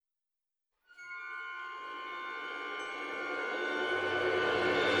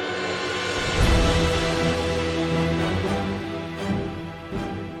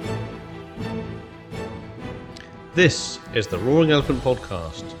This is the Roaring Elephant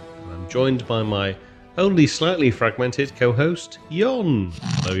Podcast, and I'm joined by my only slightly fragmented co-host, Jon.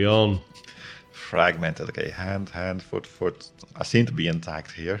 Hello, Jon. Fragmented, okay, hand, foot. I seem to be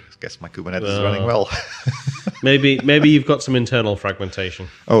intact here. I guess my Kubernetes is running well. maybe you've got some internal fragmentation.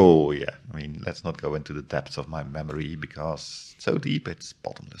 Oh, yeah. I mean, let's not go into the depths of my memory because it's so deep it's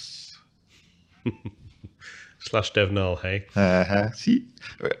bottomless. / dev null, hey? See,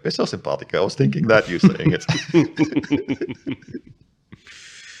 we're so sympathetic. I was thinking that you saying it.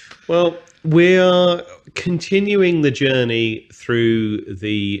 Well, we are continuing the journey through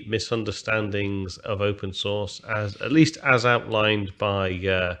the misunderstandings of open source, at least as outlined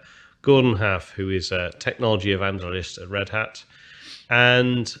by Gordon Haff, who is a technology evangelist at Red Hat.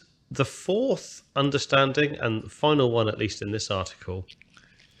 And the fourth understanding, and the final one, at least in this article,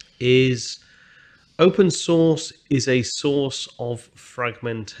 is open source is a source of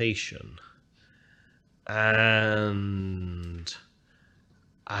fragmentation. And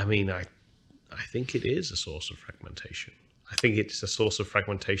I mean, I think it is a source of fragmentation. I think it's a source of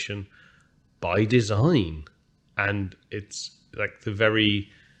fragmentation by design. And it's like the very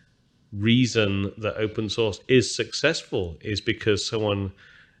reason that open source is successful is because someone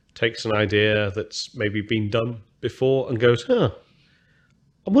takes an idea that's maybe been done before and goes,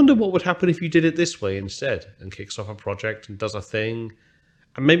 I wonder what would happen if you did it this way instead, and kicks off a project and does a thing.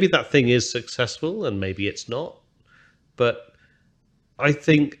 And maybe that thing is successful and maybe it's not. But I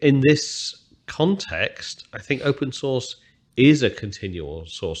think in this context, I think open source is a continual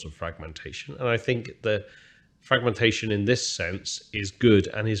source of fragmentation. And I think the fragmentation in this sense is good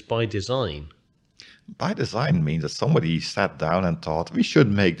and is by design. By design means that somebody sat down and thought, we should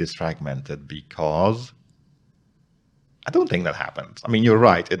make this fragmented because I don't think that happened. I mean, you're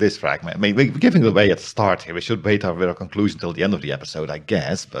right, it is fragmented. I mean, we're giving it away at the start here. We should wait with our conclusion till the end of the episode, I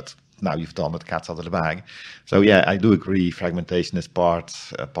guess, but now you've done it, cat's out of the bag. So yeah, I do agree, fragmentation is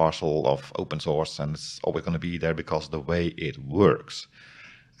parcel of open source, and it's always going to be there because of the way it works.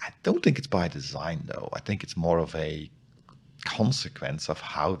 I don't think it's by design, though. I think it's more of a consequence of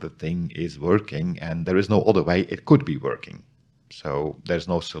how the thing is working, and there is no other way it could be working. So there's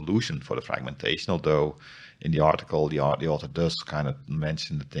no solution for the fragmentation, although in the article, the author does kind of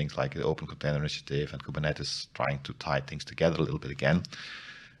mention the things like the Open Container Initiative and Kubernetes trying to tie things together a little bit again.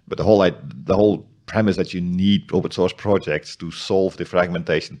 But the whole premise that you need open source projects to solve the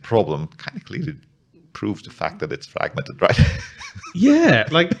fragmentation problem kind of clearly proves the fact that it's fragmented, right? Yeah,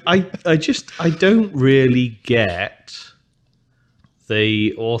 like I don't really get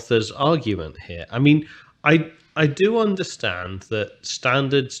the author's argument here. I mean, I do understand that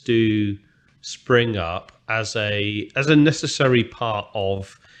standards do spring up as a necessary part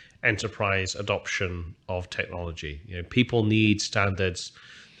of enterprise adoption of technology. You know, people need standards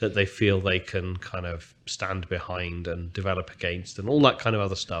that they feel they can kind of stand behind and develop against and all that kind of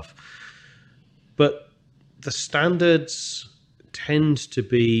other stuff. But the standards tend to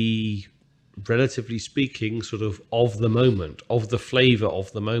be, relatively speaking, sort of the moment, of the flavor of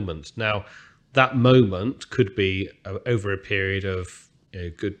the moment. Now, that moment could be over a period of a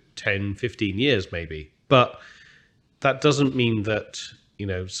good 10, 15 years maybe. But that doesn't mean that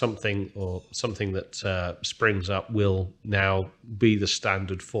something that springs up will now be the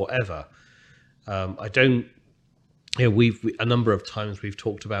standard forever. I don't. We've a number of times we've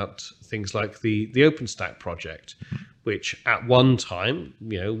talked about things like the OpenStack project, which at one time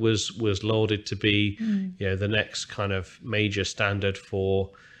was lauded to be the next kind of major standard for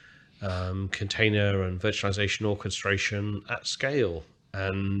container and virtualization orchestration at scale.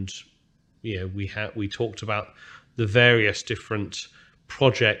 And we talked about the various different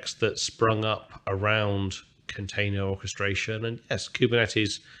projects that sprung up around container orchestration, and yes,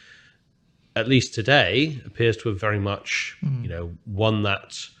 Kubernetes, at least today, appears to have very much won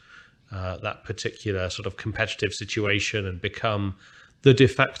that particular sort of competitive situation and become the de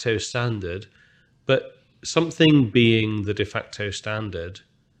facto standard. But something being the de facto standard,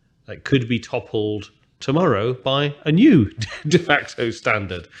 like, could be toppled tomorrow by a new de facto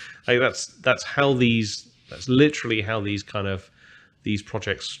standard. Like that's literally how these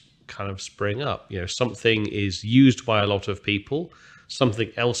projects kind of spring up. Something is used by a lot of people,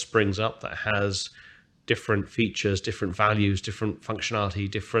 something else springs up that has different features, different values, different functionality,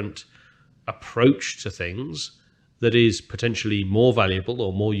 different approach to things that is potentially more valuable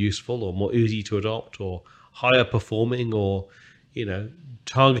or more useful or more easy to adopt or higher performing or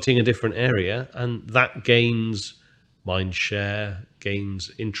targeting a different area, and that gains mind share, gains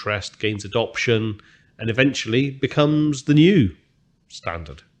interest, gains adoption, and eventually becomes the new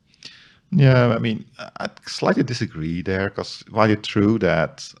standard. Yeah, I mean, I slightly disagree there, because while it's true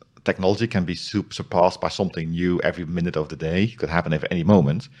that technology can be surpassed by something new every minute of the day. It could happen at any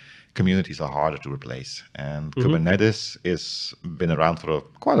moment. Communities are harder to replace. And Kubernetes is been around for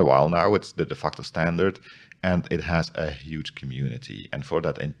quite a while now. It's the de facto standard, and it has a huge community. And for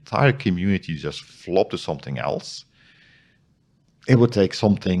that entire community to just flop to something else, it would take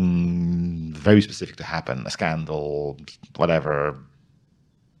something very specific to happen, a scandal, whatever.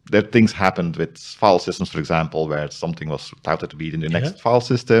 There things happened with file systems, for example, where something was touted to be in the next file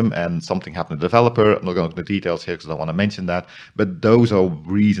system and something happened to the developer. I'm not going into the details here because I don't want to mention that. But those are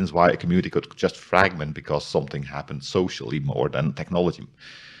reasons why a community could just fragment because something happened socially more than technology.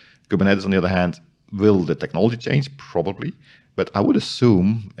 Kubernetes, on the other hand, will the technology change? Probably. But I would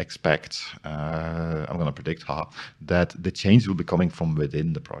expect, I'm going to predict that the change will be coming from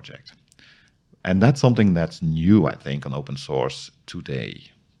within the project. And that's something that's new, I think, on open source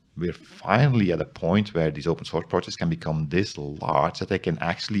today. We're finally at a point where these open source projects can become this large that they can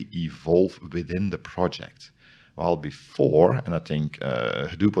actually evolve within the project. While before, and I think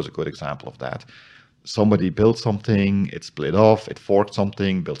Hadoop was a good example of that, somebody built something, it split off, it forked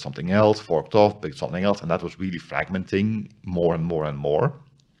something, built something else, forked off, built something else, and that was really fragmenting more and more and more.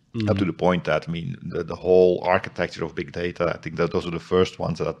 Up to the point that, I mean, the whole architecture of big data, I think that those are the first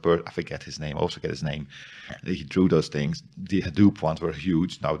ones that I forget his name, I also forget his name. He drew those things. The Hadoop ones were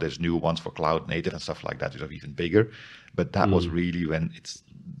huge. Now there's new ones for cloud native and stuff like that, which are even bigger. But that was really when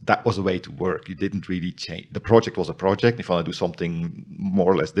that was a way to work. You didn't really change. The project was a project. If you want to do something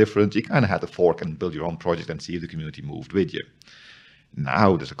more or less different, you kind of had to fork and build your own project and see if the community moved with you.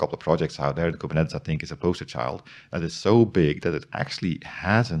 Now there's a couple of projects out there. The Kubernetes, I think, is a poster child that is so big that it actually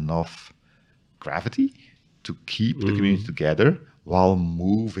has enough gravity to keep the community together while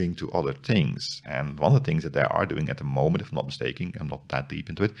moving to other things. And one of the things that they are doing at the moment, if I'm not mistaken, I'm not that deep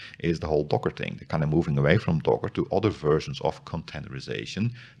into it, is the whole Docker thing. They're kind of moving away from Docker to other versions of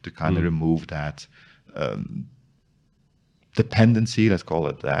containerization to kind of remove that dependency, let's call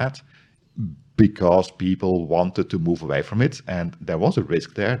it that, because people wanted to move away from it. And there was a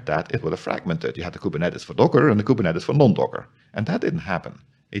risk there that it would have fragmented. You had the Kubernetes for Docker and the Kubernetes for non-Docker. And that didn't happen.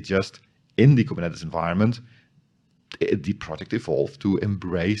 It just, in the Kubernetes environment, the project evolved to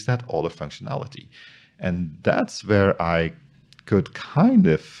embrace that other functionality. And that's where I could kind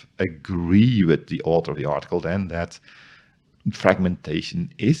of agree with the author of the article then that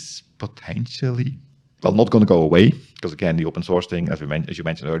fragmentation is potentially, well, not going to go away, because again, the open source thing, as you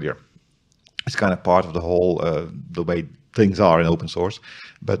mentioned earlier, is kind of part of the whole, the way things are in open source.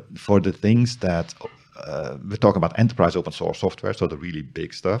 But for the things that we're talking about enterprise open source software, so the really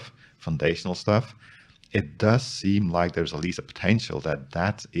big stuff, foundational stuff, it does seem like there's at least a potential that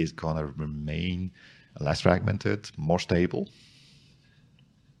that is going to remain less fragmented, more stable.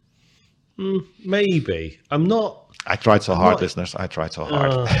 Maybe. I'm not. I tried so hard, listeners. I tried so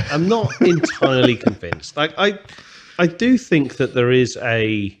hard. I'm not entirely convinced. Like I do think that there is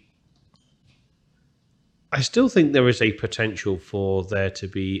I still think there is a potential for there to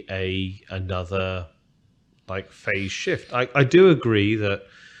be another like phase shift. I do agree that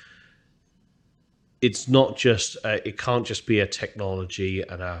it's not just it can't just be a technology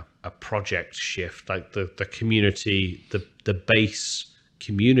and a project shift. Like the community, the base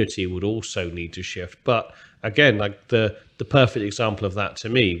community would also need to shift. But again, like the perfect example of that to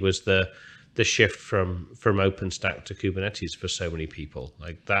me was the shift from OpenStack to Kubernetes for so many people.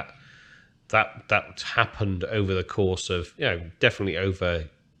 Like that happened over the course of, definitely over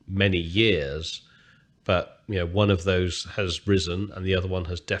many years. But one of those has risen and the other one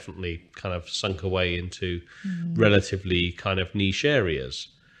has definitely kind of sunk away into relatively kind of niche areas.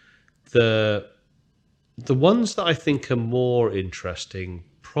 The ones that I think are more interesting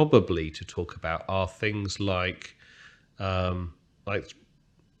probably to talk about are things like not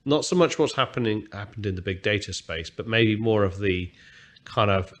so much what's happened in the big data space, but maybe more of the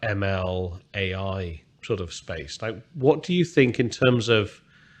kind of ML AI sort of space. Like, what do you think in terms of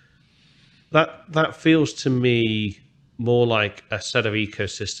that feels to me more like a set of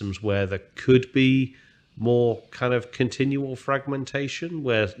ecosystems where there could be more kind of continual fragmentation,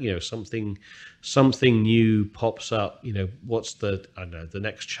 where something new pops up. What's the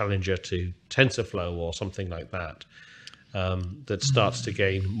next challenger to TensorFlow or something like that, that starts to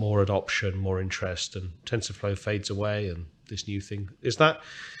gain more adoption, more interest, and TensorFlow fades away, and this new thing is that,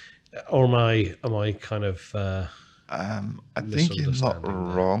 or am I kind of? I think you're not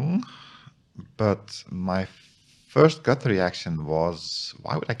wrong. But my first gut reaction was,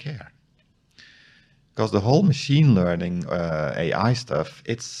 why would I care? Because the whole machine learning AI stuff,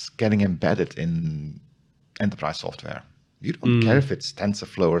 it's getting embedded in enterprise software. You don't care if it's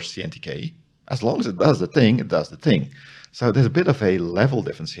TensorFlow or CNTK. As long as it does the thing, it does the thing. So there's a bit of a level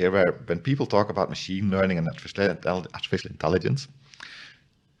difference here where when people talk about machine learning and artificial intelligence,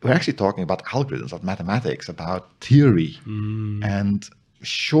 we're actually talking about algorithms, about mathematics, about theory. And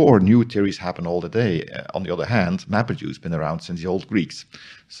sure, new theories happen all the day. On the other hand, MapReduce has been around since the old Greeks.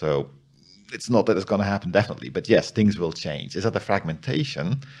 So it's not that it's going to happen definitely, but yes, things will change. Is that a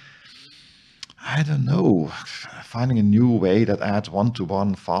fragmentation? I don't know. Finding a new way that adds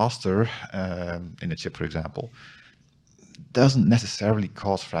one-to-one faster in a chip, for example, doesn't necessarily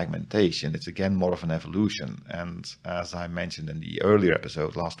cause fragmentation. It's again more of an evolution. And as I mentioned in the earlier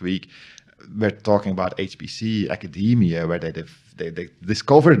episode last week, we're talking about HPC academia, where they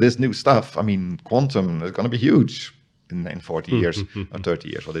discovered this new stuff. I mean, quantum is going to be huge in 40 years or 30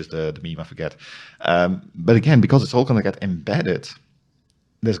 years. What is the meme? I forget. But again, because it's all going to get embedded,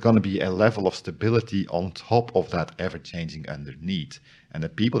 there's going to be a level of stability on top of that ever-changing underneath. And the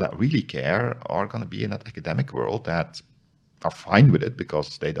people that really care are going to be in that academic world that are fine with it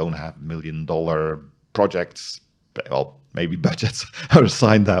because they don't have $1 million projects. Well, maybe budgets are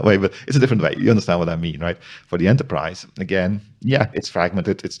assigned that way, but it's a different way. You understand what I mean, right? For the enterprise, again, yeah, it's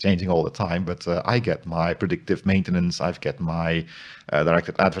fragmented, it's changing all the time, but I get my predictive maintenance, I get my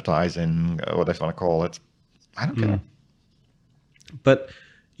directed advertising, whatever you want to call it. I don't care. But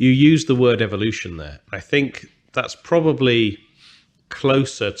you use the word evolution there. I think that's probably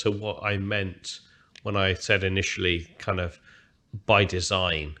closer to what I meant when I said initially kind of by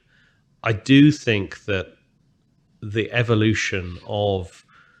design. I do think that the evolution of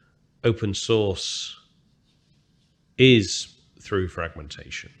open source is through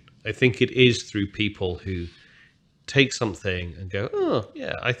fragmentation. I think it is through people who take something and go, oh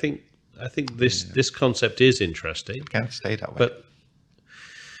yeah, I think this concept is interesting. It can't stay that way. But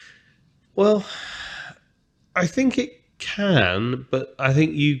well, I think it can, but I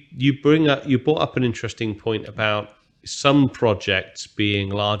think you brought up an interesting point about some projects being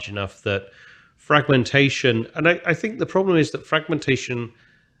large enough that fragmentation, and I think the problem is that fragmentation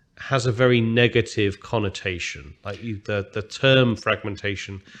has a very negative connotation. Like the term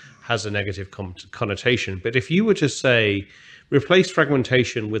fragmentation has a negative connotation. But if you were to say replace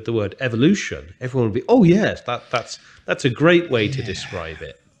fragmentation with the word evolution, everyone would be, oh yes, that's a great way to describe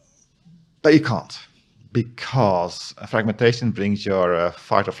it. But you can't, because fragmentation brings your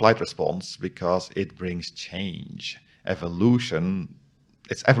fight or flight response, because it brings change. Evolution,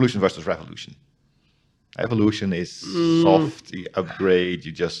 it's evolution versus revolution. Evolution is soft, you upgrade,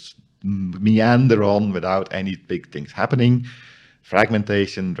 you just meander on without any big things happening.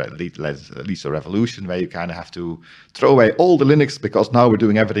 Fragmentation leads to a revolution where you kind of have to throw away all the Linux because now we're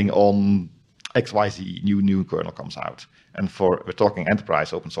doing everything on XYZ, new kernel comes out. And we're talking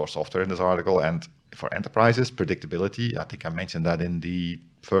enterprise open source software in this article, and for enterprises, predictability, I think I mentioned that in the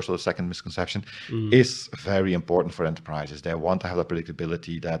first or the second misconception, is very important for enterprises. They want to have that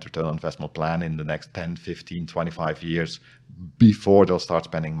predictability, that return on investment plan in the next 10, 15, 25 years before they'll start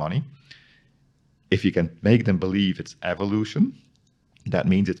spending money. If you can make them believe it's evolution, that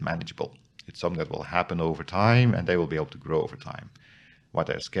means it's manageable. It's something that will happen over time and they will be able to grow over time. What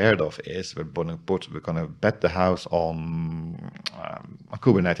they're scared of is we're going to bet the house on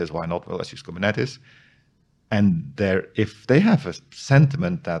Kubernetes. Why not? Well, let's use Kubernetes. And if they have a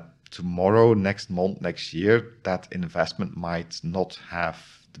sentiment that tomorrow, next month, next year, that investment might not have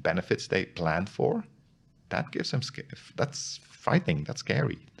the benefits they planned for, that gives them that's frightening. That's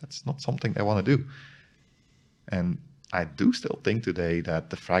scary. That's not something they want to do. And I do still think today that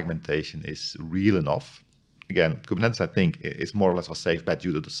the fragmentation is real enough. Again, Kubernetes, I think, is more or less a safe bet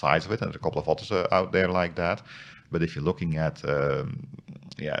due to the size of it, and there's a couple of others out there like that. But if you're looking at,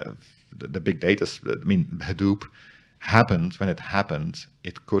 the big data, I mean, Hadoop happened when it happened.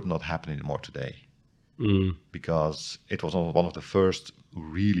 It could not happen anymore today because it was one of the first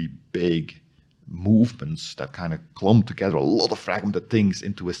really big movements that kind of clumped together a lot of fragmented things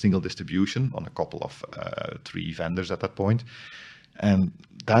into a single distribution on a couple of 3 vendors at that point. And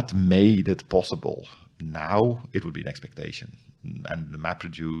that made it possible. Now it would be an expectation, and the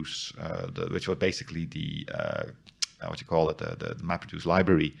MapReduce, which was basically the the MapReduce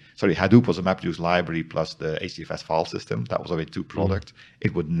library. Sorry, Hadoop was a MapReduce library plus the HDFS file system. That was already 2 products.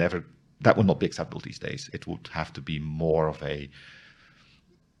 That would not be acceptable these days. It would have to be more of a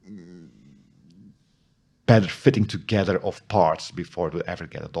better fitting together of parts before it would ever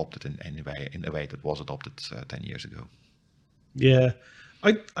get adopted in a way that was adopted 10 years ago. Yeah.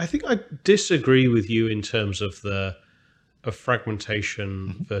 I think I disagree with you in terms of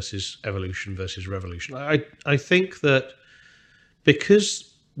fragmentation versus evolution versus revolution. I think that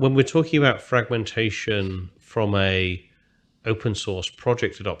because when we're talking about fragmentation from a open source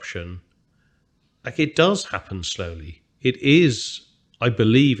project adoption, like it does happen slowly. It is, I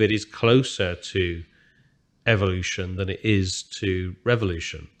believe, it is closer to evolution than it is to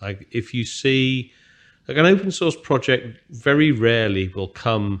revolution. Like if you see, like an open source project very rarely will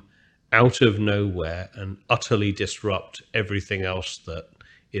come out of nowhere and utterly disrupt everything else that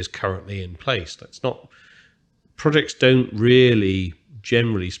is currently in place. That's not, projects don't really,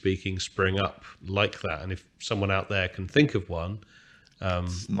 generally speaking, spring up like that. And if someone out there can think of one,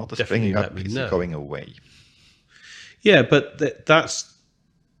 It's not a definitely springing let up, me it's know. going away. Yeah, but that's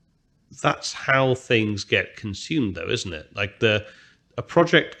how things get consumed, though, isn't it? Like a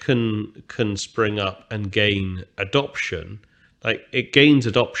project can spring up and gain adoption. Like it gains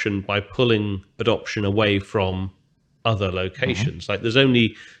adoption by pulling adoption away from other locations. Like there's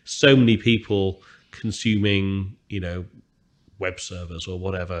only so many people consuming, web servers or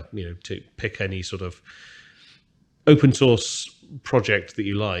whatever, to pick any sort of open source project that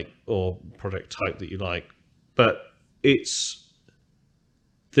you like or project type that you like. But the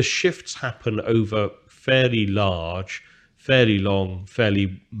shifts happen over fairly large, fairly long,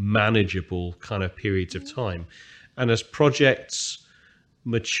 fairly manageable kind of periods of time. And as projects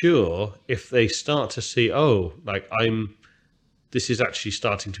mature, if they start to see, this is actually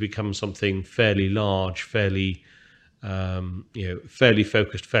starting to become something fairly large, fairly, fairly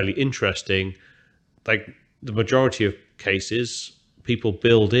focused, fairly interesting, like the majority of cases, people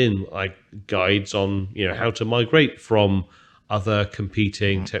build in like guides on, how to migrate from other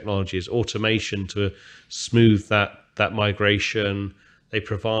competing technologies, automation to smooth that migration. They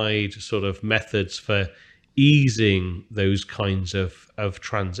provide sort of methods for easing those kinds of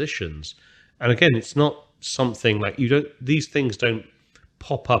transitions. And again, it's not something like these things don't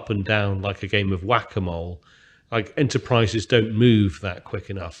pop up and down like a game of whack-a-mole. Like enterprises don't move that quick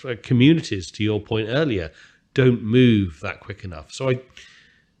enough. Like communities, to your point earlier, don't move that quick enough. So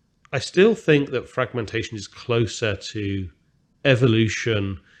I still think that fragmentation is closer to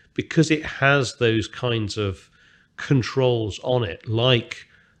evolution because it has those kinds of controls on it, like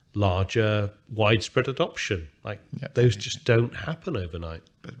larger, widespread adoption. Like those just don't happen overnight.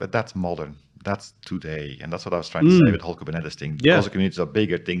 But that's modern. That's today. And that's what I was trying to say with the whole Kubernetes thing. Because the communities are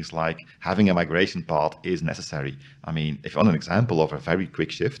bigger, things like having a migration path is necessary. I mean, if on an example of a very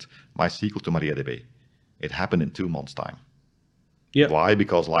quick shift, MySQL to MariaDB, it happened in 2 months' time. Yeah. Why?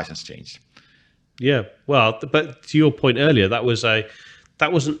 Because license changed. Yeah. Well, but to your point earlier, that was an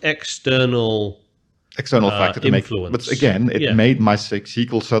external factor to influence. But again, it made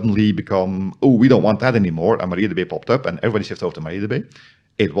MySQL suddenly become, we don't want that anymore. And MariaDB popped up and everybody shifted over to MariaDB.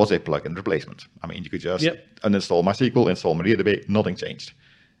 It was a plugin replacement. I mean, you could just uninstall MySQL, install MariaDB, nothing changed.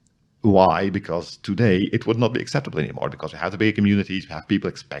 Why? Because today it would not be acceptable anymore because we have the big communities, we have people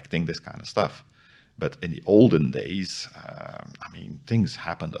expecting this kind of stuff. But in the olden days, things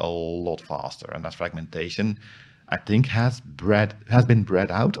happened a lot faster. And that fragmentation, I think, has been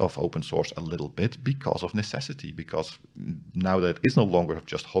bred out of open source a little bit because of necessity. Because now that it's no longer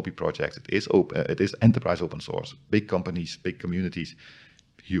just hobby projects, it is enterprise open source. Big companies, big communities,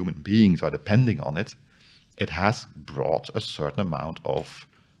 human beings are depending on it. It has brought a certain amount of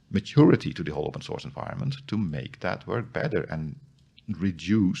maturity to the whole open source environment to make that work better and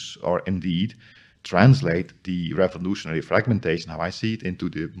reduce or indeed translate the revolutionary fragmentation, how I see it, into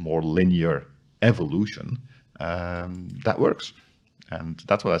the more linear evolution that works. And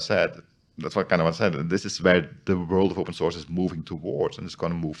that's what I said. That's what I said. This is where the world of open source is moving towards, and it's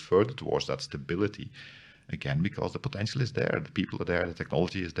going to move further towards that stability. Again, because the potential is there, the people are there, the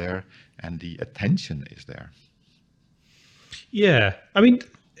technology is there, and the attention is there. Yeah. I mean,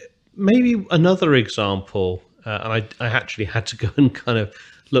 maybe another example, and I actually had to go and kind of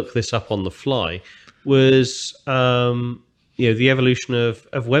look this up on the fly, was the evolution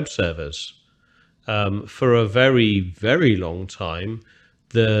of web servers. For a very, very long time,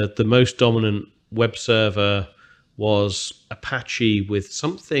 the most dominant web server was Apache with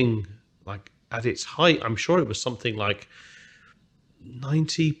something like, at its height, I'm sure it was something like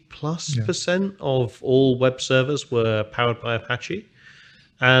 90+% of all web servers were powered by Apache.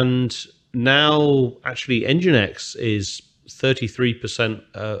 And now actually Nginx is 33%,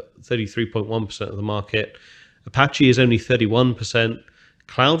 33.1% of the market. Apache is only 31%.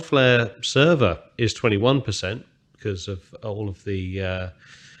 Cloudflare Server is 21% because of all of the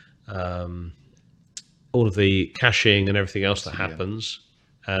caching and everything else that happens,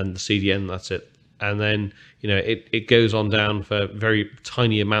 and the CDN. That's it. And then it goes on down for very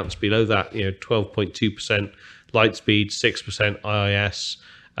tiny amounts below that. 12.2% Lightspeed, 6% IIS,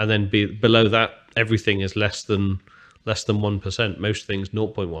 and then below that everything is less than 1%. Most things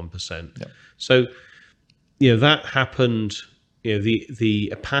 0.1%. Yep. So that happened the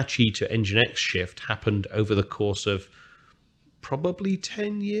Apache to Nginx shift happened over the course of probably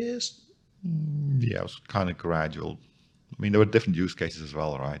 10 years. Yeah, it was kind of gradual. I mean, there were different use cases as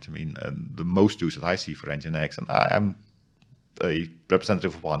well, right? I mean, the most use that I see for Nginx, and I am a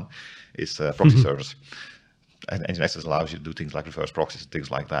representative of one, is proxy servers. And Nginx allows you to do things like reverse proxies and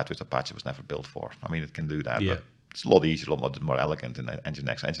things like that, which Apache was never built for. I mean, it can do that, but it's a lot easier, a lot more elegant in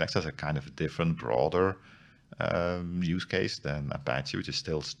Nginx. Nginx has a kind of a different, broader use case than Apache, which is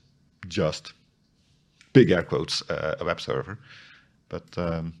still just, big air quotes, a web server. But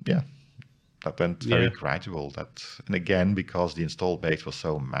yeah, that went very gradual. And again, because the install base was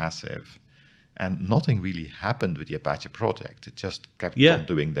so massive, and nothing really happened with the Apache project. It just kept on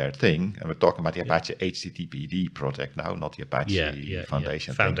doing their thing. And we're talking about the Apache HTTPD project now, not the Apache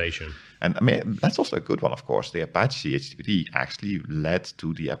Foundation. Foundation. And I mean, that's also a good one, of course. The Apache HTTPD actually led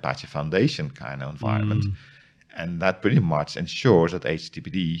to the Apache Foundation kind of environment. And that pretty much ensures that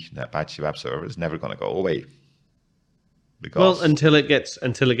HTTPD, the Apache web server, is never going to go away. Well, until it gets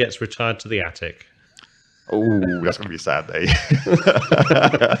retired to the attic. Oh, that's going to be a sad day.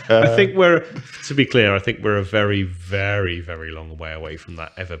 I think to be clear, I think we're a very, very, very long way away from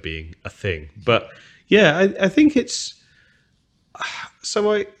that ever being a thing. But yeah, I think it's,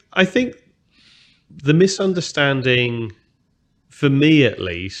 so I think the misunderstanding, for me at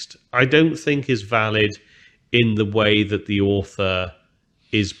least, I don't think is valid in the way that the author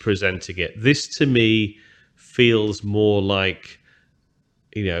is presenting it. This to me feels more like,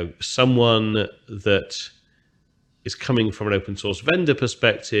 someone that is coming from an open source vendor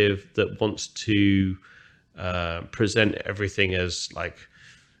perspective that wants to present everything as like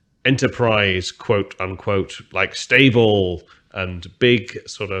enterprise, quote unquote, like stable and big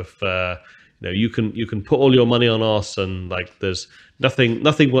sort of, you can put all your money on us and like there's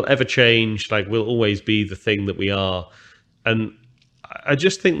nothing will ever change. Like we'll always be the thing that we are. And I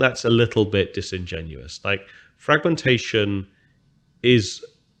just think that's a little bit disingenuous. Like fragmentation is,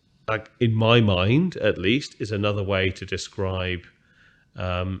 like in my mind at least, is another way to describe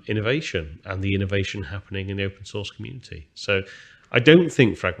innovation and the innovation happening in the open source community. So I don't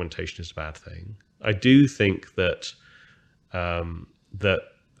think fragmentation is a bad thing. I do think that that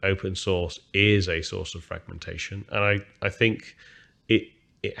open source is a source of fragmentation, and I think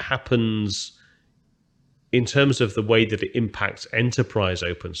it happens in terms of the way that it impacts enterprise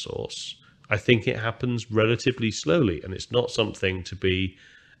open source. I think it happens relatively slowly, and it's not something to be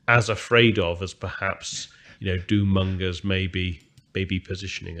as afraid of as perhaps doom mongers may be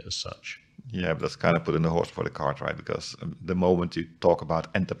positioning it as such. Yeah, but that's kind of putting the horse before the cart, right? Because the moment you talk about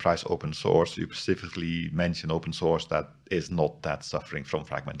enterprise open source, you specifically mention open source that is not that suffering from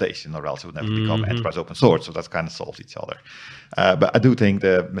fragmentation, or else it would never become enterprise open source. So that's kind of solves each other. But I do think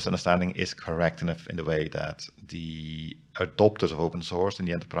the misunderstanding is correct in the way that the adopters of open source in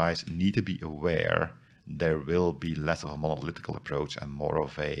the enterprise need to be aware there will be less of a monolithical approach and more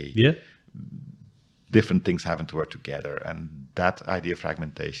of a different things having to work together. And that idea of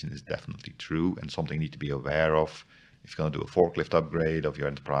fragmentation is definitely true and something you need to be aware of. If you're going to do a forklift upgrade of your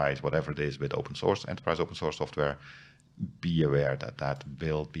enterprise, whatever it is with enterprise open source software, be aware that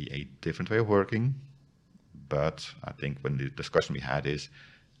will be a different way of working. But I think when the discussion we had is,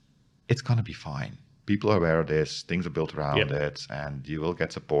 it's going to be fine. People are aware of this, things are built around it, and you will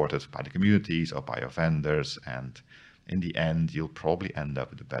get supported by the communities or by your vendors. And in the end, you'll probably end up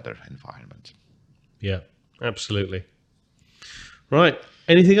with a better environment. Yeah, absolutely. Right.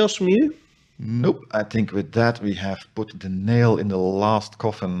 Anything else from you? Nope. I think with that, we have put the nail in the last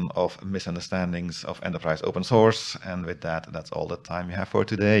coffin of misunderstandings of enterprise open source. And with that, that's all the time we have for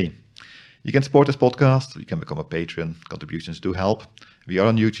today. You can support this podcast. You can become a patron. Contributions do help. We are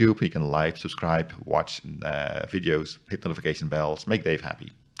on YouTube. You can like, subscribe, watch videos, hit notification bells, make Dave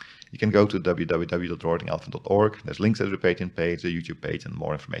happy. You can go to www.roaringelephant.org. There's links to the Patreon page, the YouTube page, and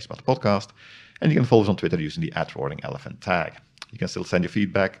more information about the podcast. And you can follow us on Twitter using the @RoaringElephant tag. You can still send your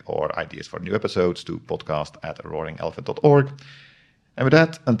feedback or ideas for new episodes to podcast@roaringelephant.org. And with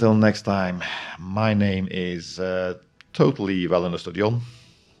that, until next time, my name is totally well understood, Jon.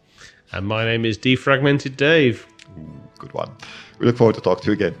 And my name is Defragmented Dave. Ooh, good one. We look forward to talking to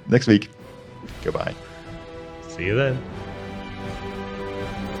you again next week. Goodbye. See you then.